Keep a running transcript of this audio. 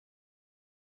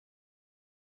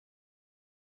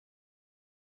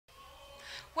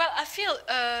Well, I feel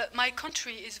my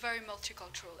country is very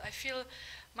multicultural. I feel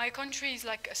my country is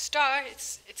like a star.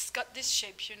 It's got this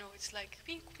shape, you know. It's like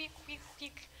wink, wink, wink,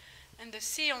 wink, and the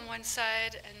sea on one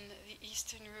side, and the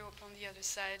Eastern Europe on the other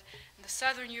side, and the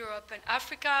Southern Europe and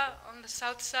Africa on the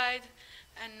south side,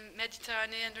 and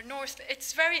Mediterranean on the north.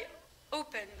 It's very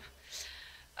open.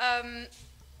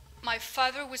 My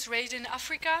father was raised in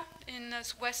Africa, in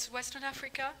Western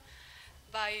Africa,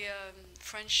 by a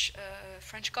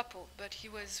French couple, but he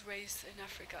was raised in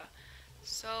Africa.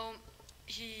 So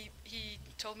he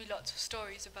told me lots of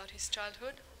stories about his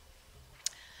childhood.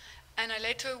 And I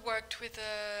later worked with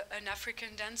an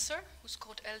African dancer who's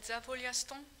called Elsa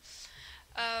Voliaston.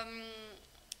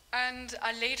 And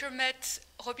I later met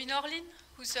Robin Orlin,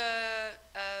 who's a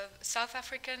South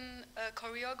African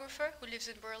choreographer who lives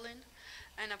in Berlin.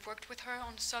 And I've worked with her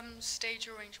on some stage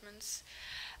arrangements.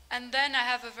 And then I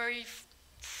have a very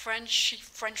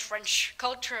French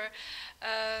culture.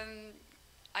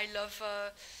 I love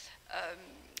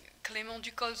Clément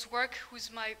Ducol's work,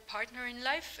 who's my partner in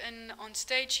life, and on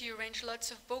stage he arranged lots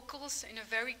of vocals in a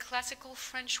very classical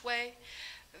French way,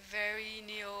 very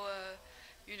neo,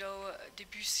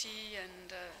 Debussy,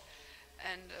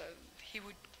 and he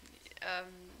would.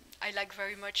 I like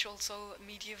very much also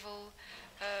medieval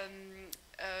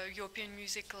European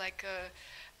music, like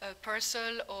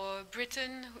Purcell or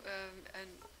Britten,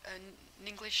 an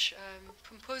English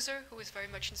composer who was very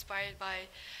much inspired by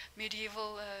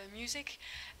medieval music.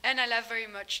 And I love very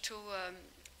much to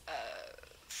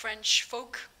French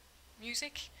folk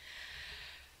music.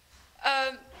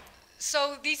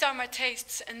 So these are my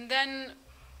tastes. And then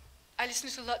I listen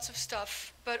to lots of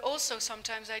stuff, but also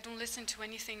sometimes I don't listen to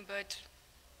anything but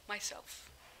myself.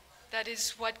 That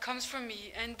is what comes from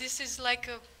me. And this is like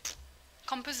a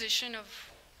composition of,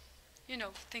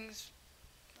 things,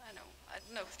 I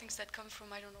don't know, things that come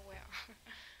from I don't know where.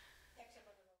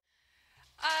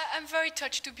 I'm very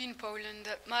touched to be in Poland.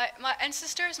 My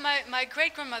ancestors, my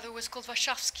great-grandmother was called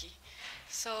Warszawski.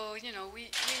 So,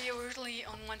 we originally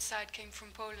on one side came from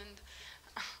Poland.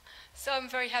 So I'm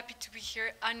very happy to be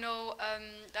here. I know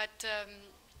that,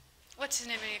 what's his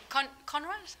name?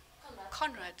 Konrad?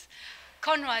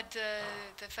 Konrad,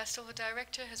 the festival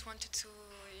director, has wanted to,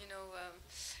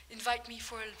 invite me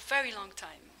for a very long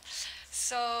time.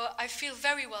 So I feel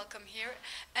very welcome here,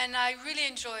 and I really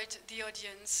enjoyed the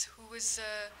audience, who was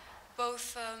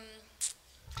both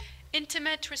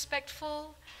intimate,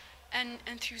 respectful, and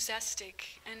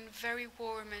enthusiastic, and very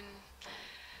warm, and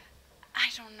I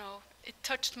don't know, it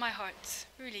touched my heart,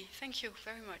 really. Thank you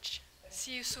very much.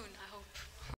 See you soon.